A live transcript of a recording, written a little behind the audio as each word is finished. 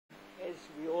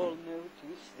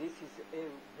this is a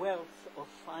wealth of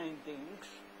findings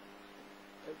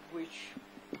which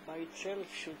by itself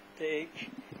should take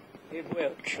a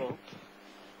workshop.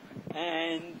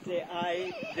 And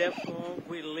I, therefore,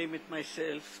 will limit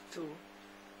myself to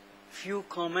few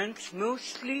comments,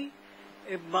 mostly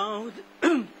about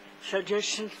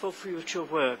suggestions for future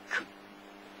work.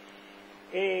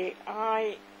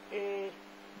 I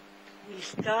will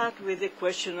start with the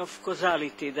question of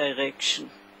causality direction.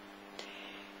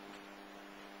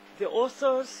 The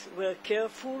authors were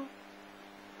careful,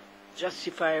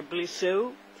 justifiably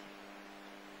so,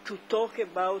 to talk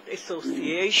about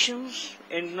associations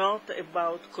and not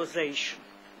about causation.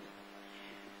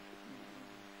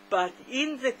 But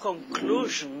in the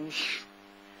conclusions,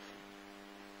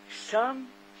 some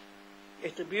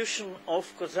attribution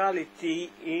of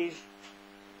causality is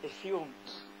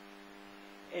assumed.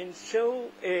 And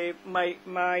so my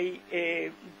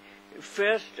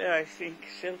first, I think,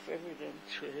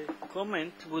 self-evident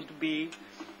comment would be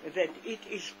that it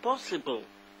is possible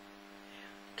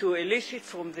to elicit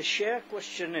from the shared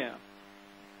questionnaire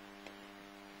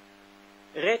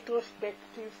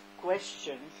retrospective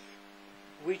questions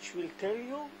which will tell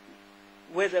you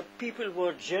whether people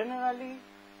were generally,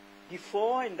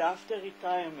 before and after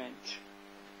retirement,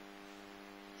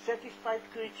 satisfied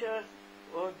creatures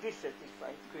or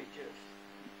dissatisfied creatures.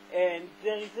 And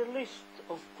there is a list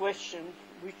of questions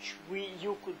which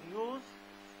you could use.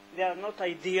 They are not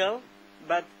ideal,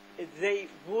 but they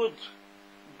would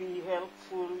be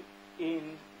helpful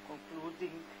in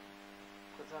concluding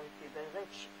causality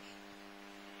directions.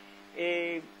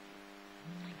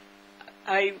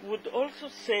 I would also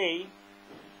say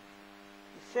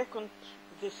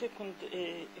the second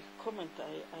comment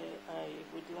I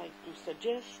would like to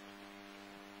suggest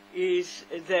is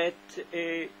that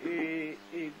it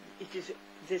is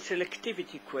the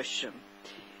selectivity question.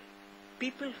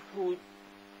 People who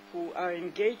are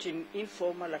engaged in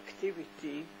informal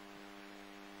activity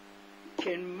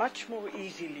can much more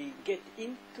easily get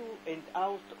into and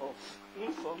out of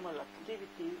informal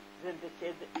activity than they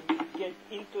can get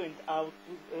into and out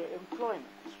employment.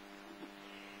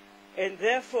 And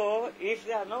therefore, if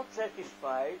they are not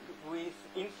satisfied with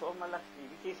informal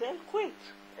activities, they'll quit,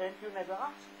 and you never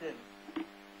ask them.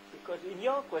 Because in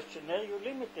your questionnaire, you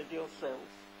limited yourself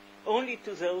only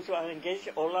to those who are engaged.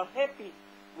 All are happy.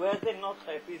 Were they not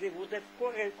happy, they would have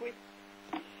quit.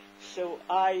 So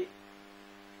I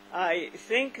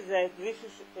think that this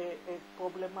is a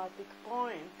problematic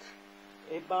point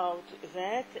about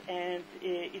that, and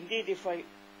indeed, if I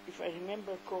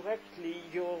remember correctly,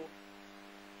 your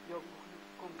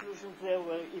conclusions there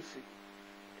were iffy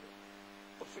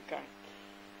of a kind.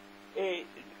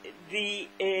 The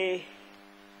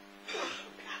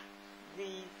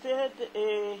third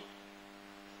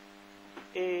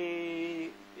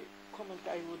comment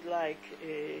I would like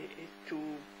to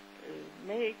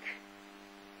make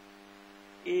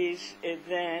is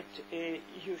that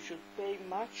you should pay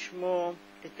much more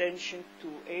attention to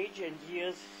age and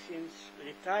years since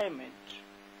retirement,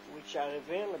 which are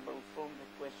available from the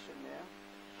questionnaire.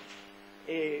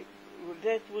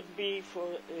 That would be for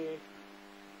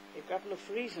a couple of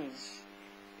reasons.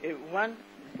 One,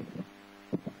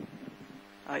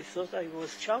 I thought I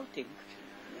was shouting.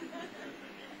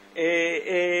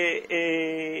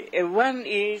 One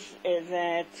is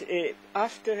that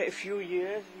after a few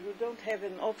years, you don't have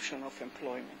an option of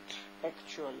employment,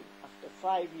 actually, after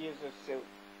 5 years or so.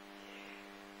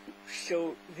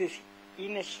 So this,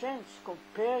 in a sense,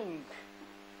 comparing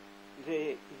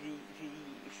the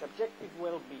subjective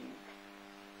well-being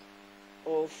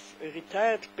of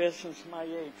retired persons my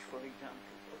age, for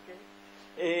example,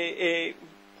 okay,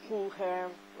 who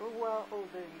are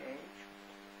older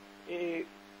in age,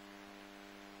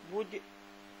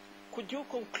 could you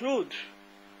conclude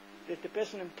that the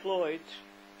person employed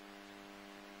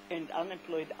and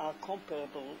unemployed are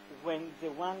comparable when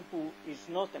the one who is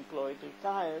not employed,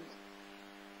 retired,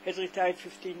 has retired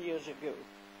 15 years ago?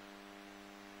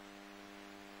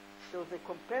 So the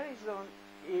comparison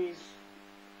is,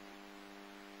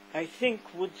 I think,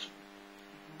 would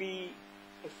be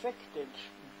affected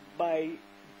by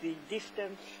the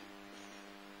distance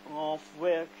of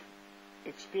work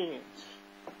experience.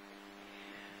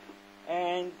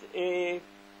 And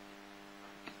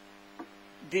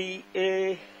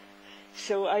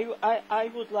so I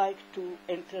would like to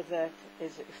enter that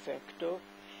as a factor.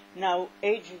 Now,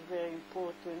 age is very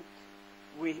important,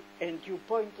 and you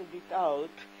pointed it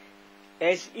out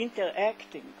as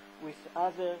interacting with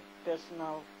other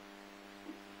personal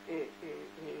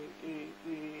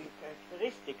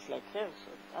characteristics like health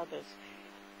and others.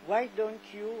 Why don't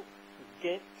you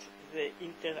get the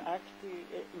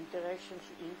interactions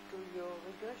into your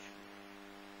regression.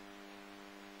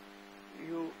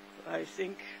 I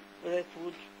think that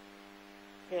would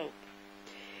help.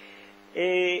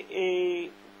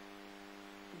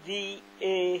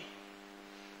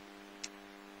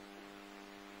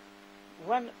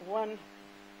 One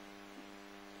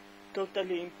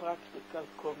totally impractical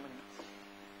comment.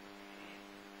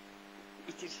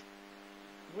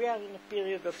 We are in a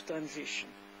period of transition.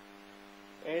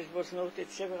 As was noted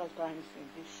several times in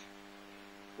this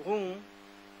room,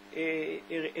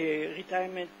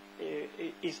 retirement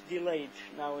is delayed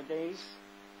nowadays,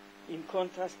 in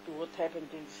contrast to what happened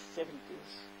in the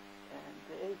 70s and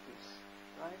the 80s,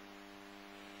 right?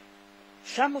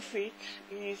 Some of it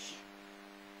is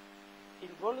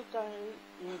involuntary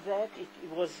in that it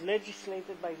was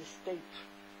legislated by the state.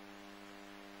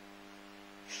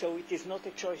 So it is not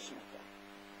a choice matter.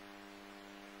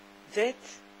 That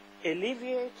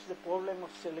alleviates the problem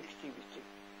of selectivity.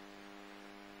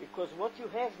 Because what you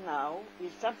have now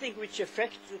is something which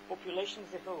affects the population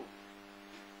as a whole.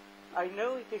 I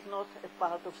know it is not a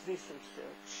part of this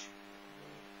research.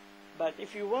 But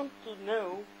if you want to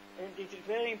know, and it is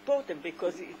very important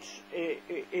because it's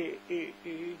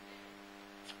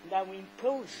now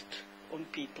imposed on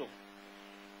people.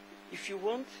 If you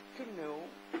want to know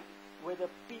whether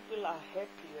people are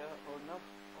happier or not,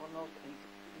 and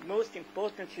most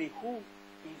importantly, who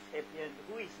is happy and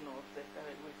who is not, that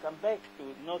I will come back to,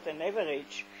 not an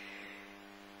average,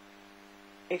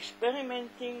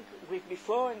 experimenting with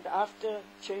before and after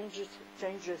changes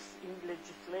in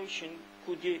legislation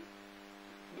could ease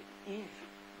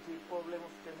the problem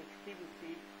of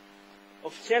selectivity,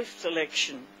 of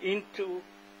self-selection into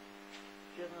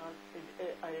general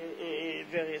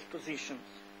various positions.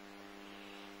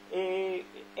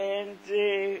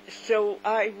 So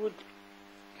I would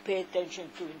pay attention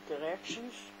to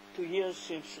interactions, to years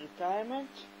since retirement,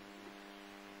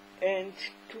 and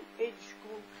to age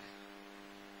groups,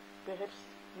 perhaps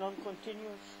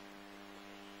non-continuous.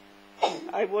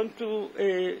 I want to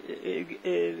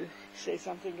say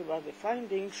something about the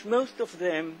findings. Most of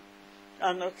them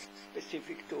are not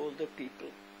specific to older people.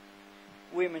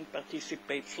 Women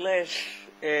participate less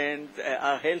and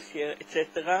are healthier,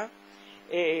 etc.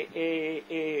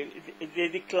 The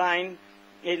decline,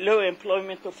 low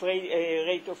employment of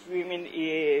rate of women,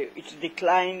 it's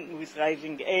decline with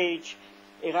rising age,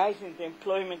 a rise in the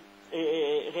employment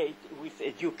rate with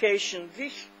education.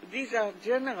 These are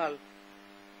general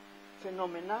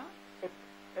phenomena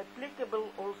applicable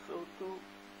also to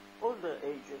older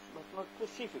ages, but not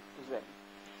specific to them.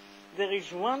 There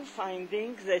is one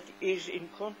finding that is in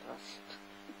contrast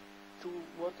to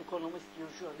what economists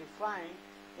usually find,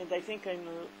 and I think I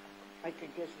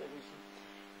can guess the reason.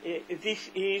 This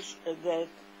is that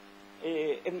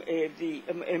the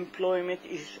employment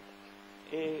is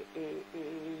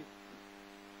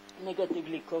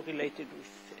negatively correlated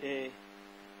with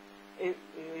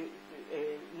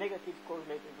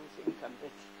income.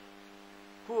 That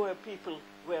poor people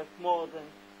work more than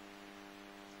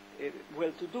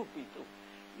well-to-do people.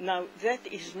 Now, that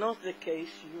is not the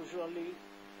case usually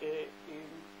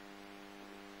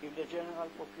in the general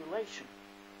population.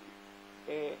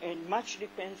 And much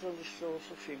depends on the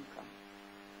source of income.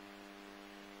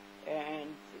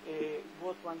 And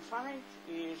what one finds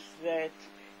is that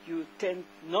you tend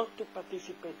not to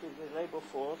participate in the labor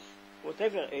force,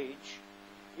 whatever age,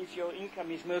 if your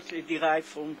income is mostly derived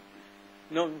from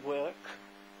non-work.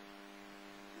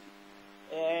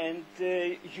 And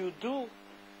you do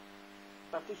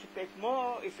participate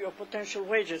more if your potential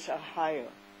wages are higher.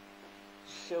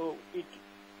 So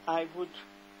I would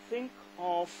think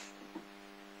of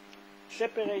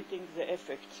separating the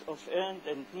effects of earned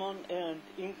and non-earned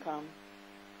income,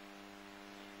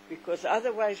 because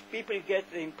otherwise people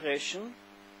get the impression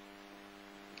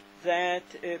that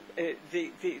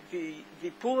the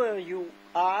poorer you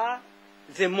are,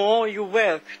 the more you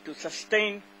work to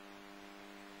sustain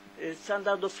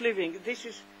standard of living. This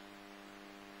is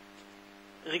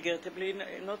regrettably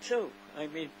not so. I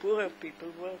mean, poorer people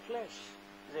work less.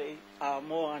 They are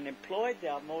more unemployed, they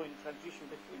are more in transition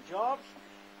between jobs,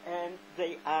 and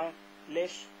they are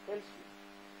less healthy.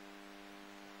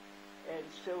 And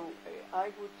so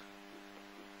I would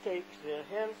take their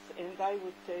health, and I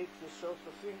would take the source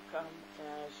of income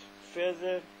as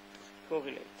further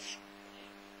correlates.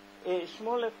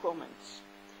 Smaller comments.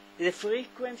 The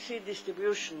frequency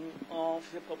distribution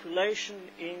of the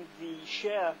population in the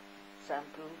share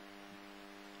sample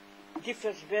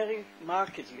differs very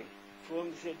markedly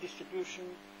from the distribution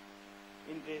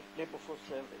in the labor force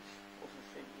surveys of the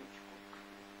same age group.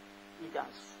 It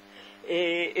does.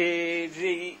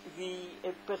 The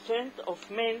percent of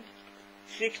men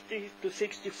 60 to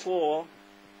 64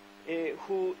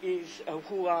 who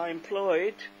are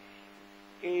employed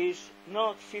is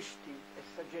not 50 as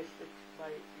suggested by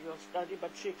your study,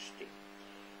 but 60.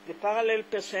 The parallel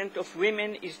percent of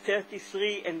women is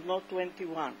 33 and not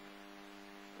 21,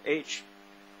 age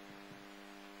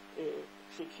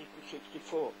 60 to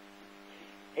 64.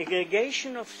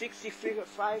 Aggregation of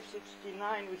 65,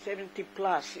 69 with 70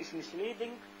 plus is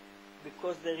misleading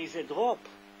because there is a drop,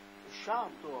 a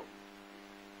sharp drop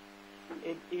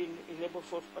in labor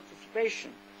force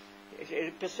participation.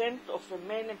 A percent of the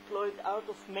men employed out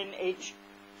of men aged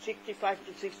 65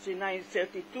 to 69 is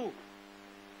 32.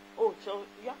 Oh, so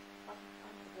yeah, I'm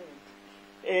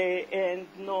there. And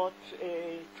not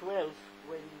 12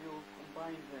 when you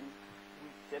combine them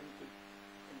with 70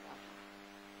 and up.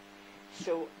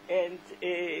 So, and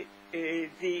the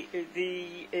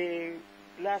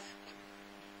last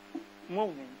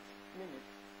minute,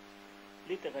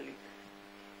 literally,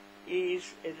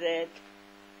 is that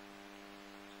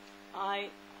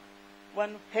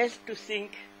one has to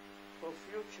think for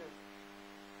future,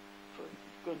 for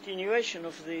continuation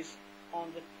of this,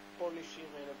 on the policy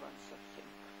relevance of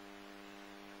things.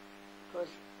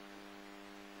 Because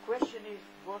question is,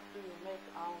 what do you make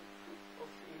out of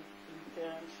in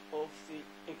terms of the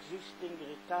existing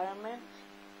retirement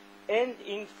and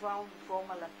informal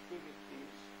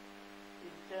activities,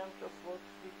 in terms of what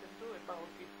we can do about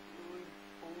it to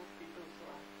improve people's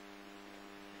lives.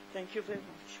 Thank you very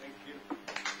much. Thank you.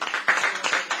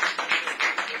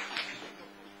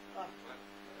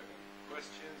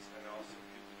 Questions and also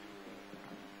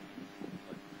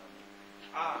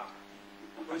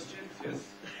questions? Yes,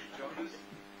 Jonas.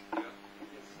 Yeah.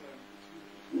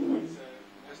 Yes.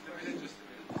 Just a minute.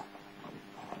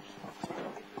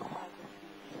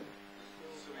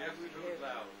 So we have to do it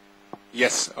loud.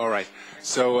 Yes, all right.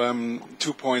 So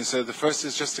 2 points. The first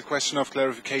is just a question of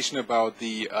clarification about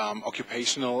the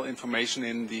occupational information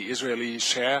in the Israeli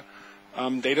share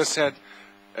data set.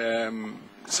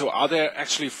 So are there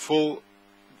actually full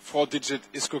 4-digit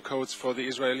ISCO codes for the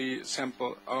Israeli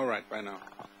sample? All right, by now.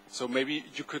 So maybe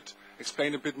you could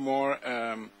explain a bit more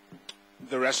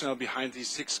the rationale behind these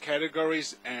 6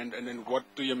 categories, and then what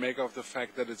do you make of the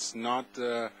fact that it's not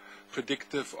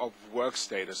predictive of work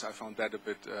status? I found that a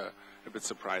bit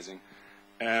surprising.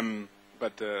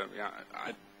 But yeah,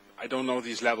 I don't know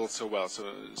these levels so well,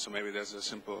 so maybe there's a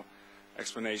simple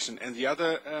explanation. And the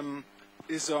other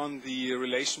is on the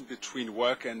relation between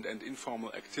work and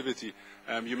informal activity.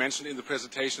 You mentioned in the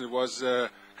presentation it was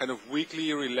kind of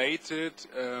weakly related,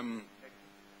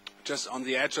 just on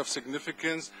the edge of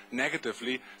significance,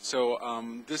 negatively. So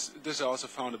this I also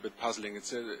found a bit puzzling.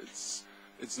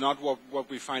 It's not what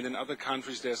we find in other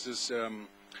countries. There's this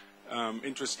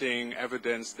interesting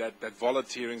evidence that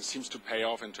volunteering seems to pay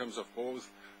off in terms of both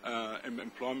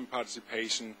employment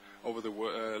participation over the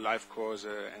life course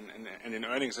and in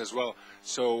earnings as well.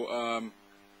 So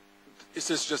is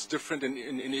this just different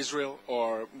in Israel,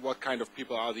 or what kind of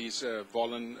people are these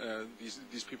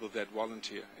these people that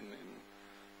volunteer in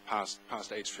past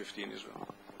age 50 in Israel?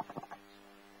 You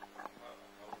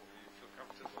feel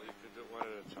comfortable, you can do it one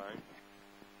at a time.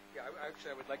 Yeah,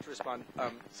 actually, I would like to respond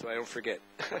so I don't forget.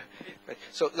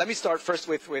 So let me start first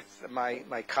with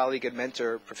my colleague and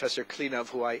mentor, Professor Klinov,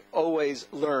 who I always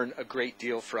learn a great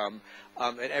deal from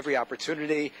at every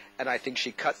opportunity, and I think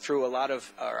she cut through a lot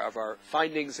of our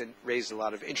findings and raised a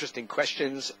lot of interesting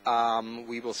questions.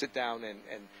 We will sit down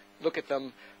and look at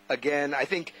them again. I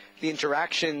think the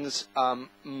interactions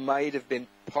might have been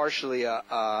partially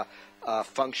a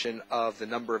function of the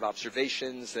number of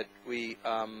observations that we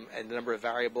and the number of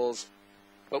variables,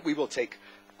 but we will take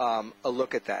a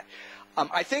look at that.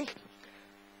 I think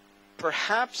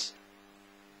perhaps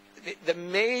the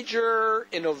major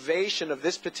innovation of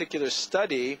this particular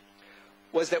study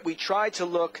was that we tried to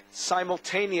look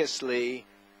simultaneously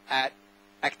at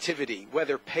activity,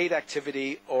 whether paid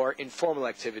activity or informal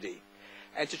activity,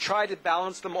 and to try to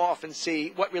balance them off and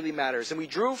see what really matters. And we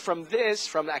drew from this,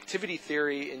 from activity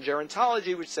theory in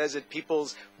gerontology, which says that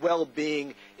people's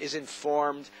well-being is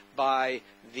informed by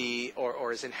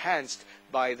or is enhanced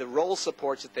by the role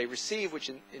supports that they receive, which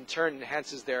in turn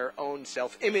enhances their own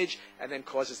self-image and then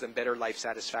causes them better life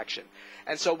satisfaction.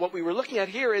 And so what we were looking at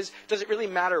here is, does it really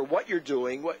matter what you're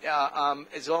doing,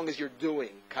 as long as you're doing,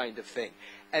 kind of thing.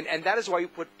 And that is why we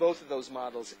put both of those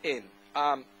models in.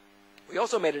 We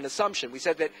also made an assumption. We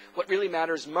said that what really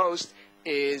matters most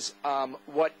is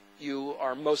what you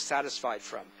are most satisfied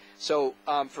from. So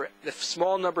for the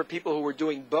small number of people who were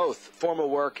doing both formal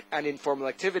work and informal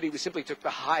activity, we simply took the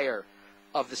higher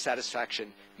of the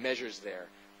satisfaction measures there.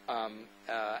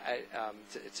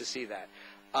 to see that.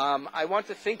 I want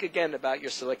to think again about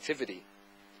your selectivity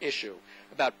issue,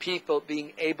 about people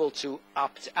being able to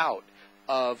opt out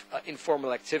of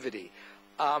informal activity.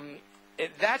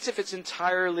 That's if it's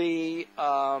entirely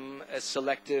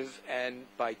selective and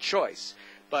by choice.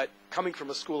 But coming from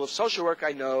a school of social work,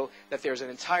 I know that there's an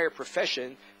entire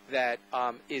profession that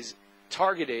is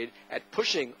targeted at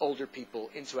pushing older people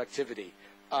into activity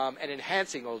and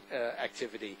enhancing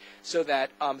activity, so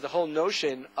that the whole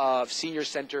notion of senior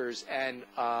centers and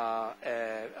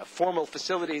formal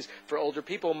facilities for older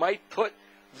people might put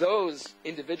those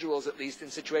individuals, at least, in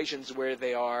situations where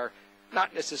they are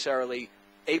not necessarily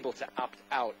able to opt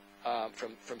out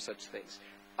from such things.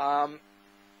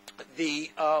 The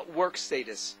work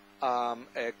status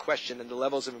question and the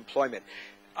levels of employment.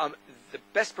 The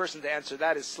best person to answer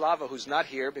that is Slava, who's not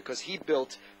here, because he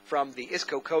built from the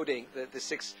ISCO coding, the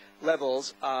 6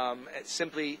 levels,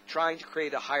 simply trying to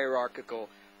create a hierarchical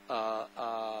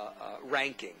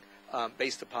ranking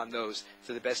based upon those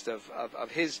to the best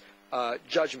of his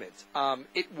judgment.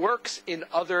 It works in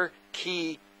other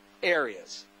key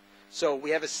areas. So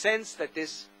we have a sense that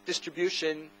this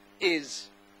distribution is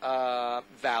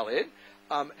valid,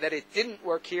 that it didn't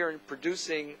work here in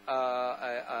producing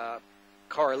a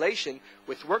correlation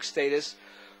with work status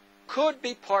could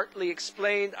be partly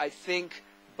explained, I think,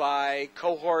 by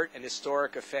cohort and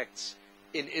historic effects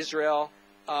in Israel,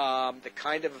 the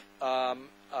kind of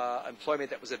employment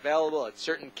that was available at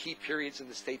certain key periods in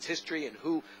the state's history and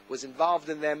who was involved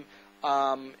in them,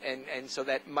 and so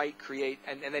that might create,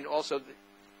 and then also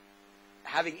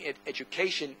having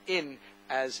education in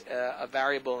as a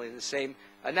variable in the same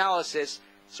analysis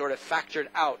sort of factored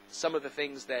out some of the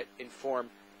things that inform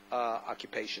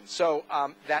occupation. So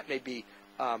that may be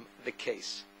the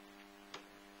case.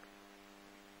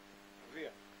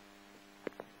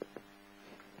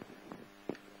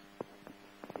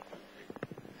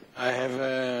 I have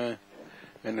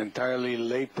an entirely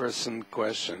layperson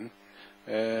question.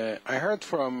 I heard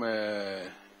from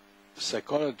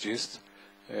psychologists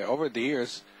over the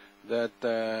years that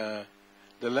the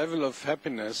level of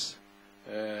happiness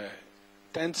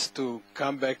tends to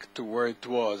come back to where it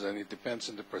was, and it depends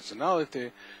on the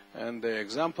personality. And the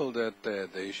example that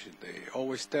they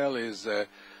always tell is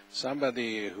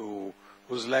somebody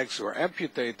whose legs were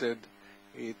amputated.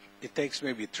 It takes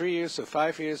maybe 3 years or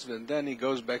 5 years, and then he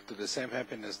goes back to the same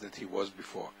happiness that he was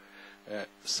before.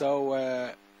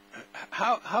 So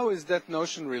how is that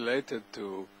notion related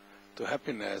to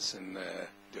happiness and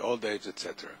the old age,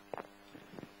 etc.?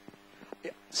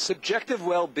 Subjective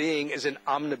well-being is an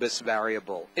omnibus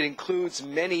variable. It includes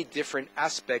many different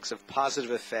aspects of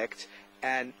positive effect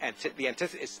and the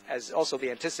antithesis, as also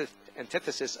the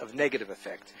antithesis of negative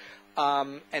effect.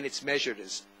 And it's measured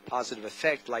as positive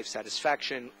effect, life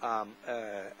satisfaction,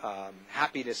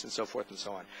 happiness, and so forth and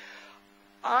so on.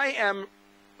 I am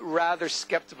rather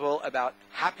skeptical about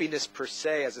happiness per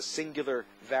se as a singular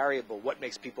variable, what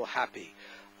makes people happy.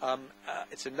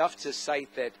 It's enough to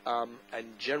cite that in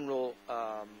general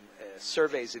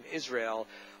surveys in Israel,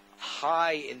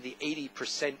 high in the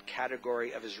 80%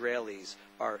 category of Israelis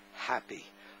are happy.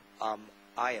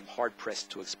 I am hard-pressed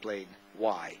to explain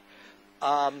why.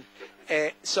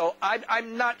 So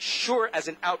I'm not sure as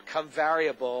an outcome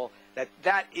variable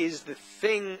that is the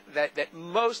thing that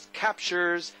most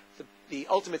captures the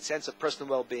ultimate sense of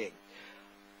personal well-being.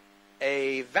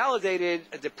 A validated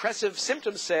depressive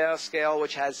symptom scale,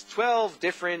 which has 12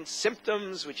 different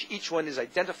symptoms, which each one is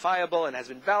identifiable and has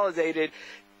been validated,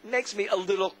 makes me a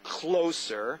little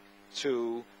closer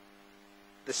to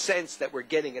the sense that we're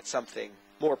getting at something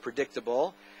more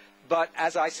predictable. But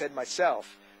as I said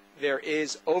myself, there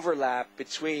is overlap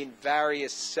between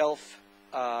various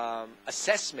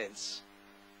self-assessments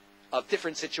of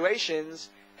different situations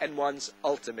and one's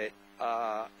ultimate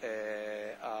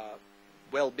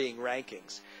well-being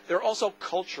rankings. There are also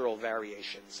cultural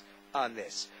variations on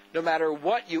this. No matter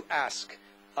what you ask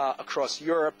across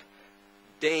Europe,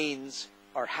 Danes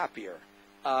are happier.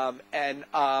 And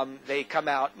they come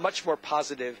out much more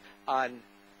positive on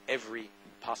every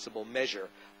possible measure,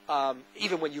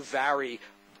 even when you vary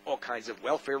all kinds of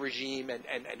welfare regime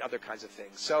and other kinds of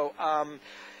things. So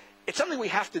it's something we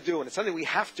have to do, and it's something we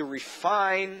have to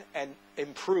refine and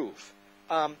improve.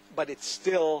 But it's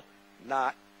still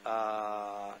not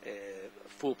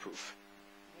foolproof.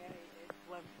 May I add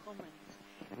one comment?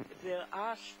 There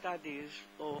are studies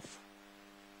of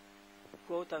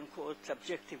quote-unquote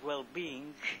subjective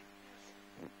well-being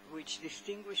which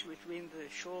distinguish between the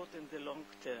short and the long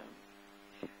term.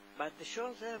 But the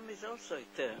short term is also a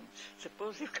term.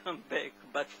 Suppose you come back,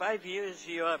 but 5 years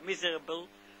you are miserable,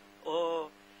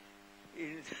 or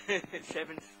in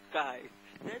 7 sky.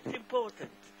 That's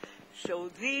important. So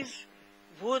these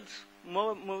would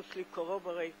mostly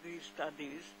corroborate these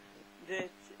studies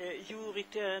that you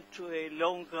return to a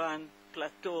long-run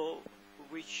plateau,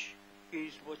 which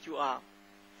is what you are.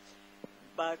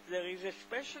 But there is a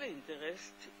special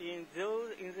interest in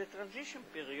the transition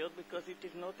period because it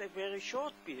is not a very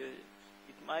short period.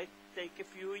 It might take a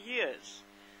few years.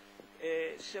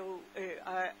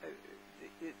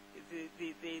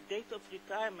 The date of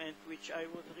retirement, which I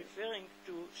was referring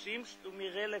to, seems to me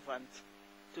relevant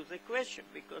to the question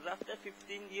because after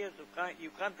 15 years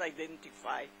you can't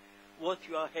identify what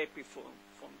you are happy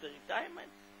from the retirement.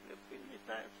 You have been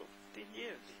retired for 15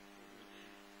 years.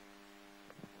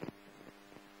 Any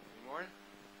more?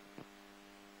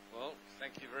 Well,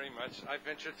 thank you very much. I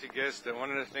venture to guess that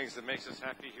one of the things that makes us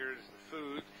happy here is the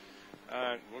food.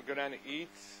 We'll go down to eat.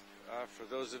 For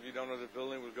those of you who don't know the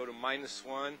building, we'll go to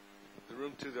 -1, the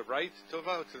room to the right.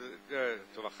 Tova,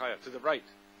 to the right.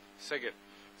 Seged.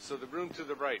 So the room to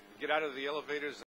the right. Get out of the elevators.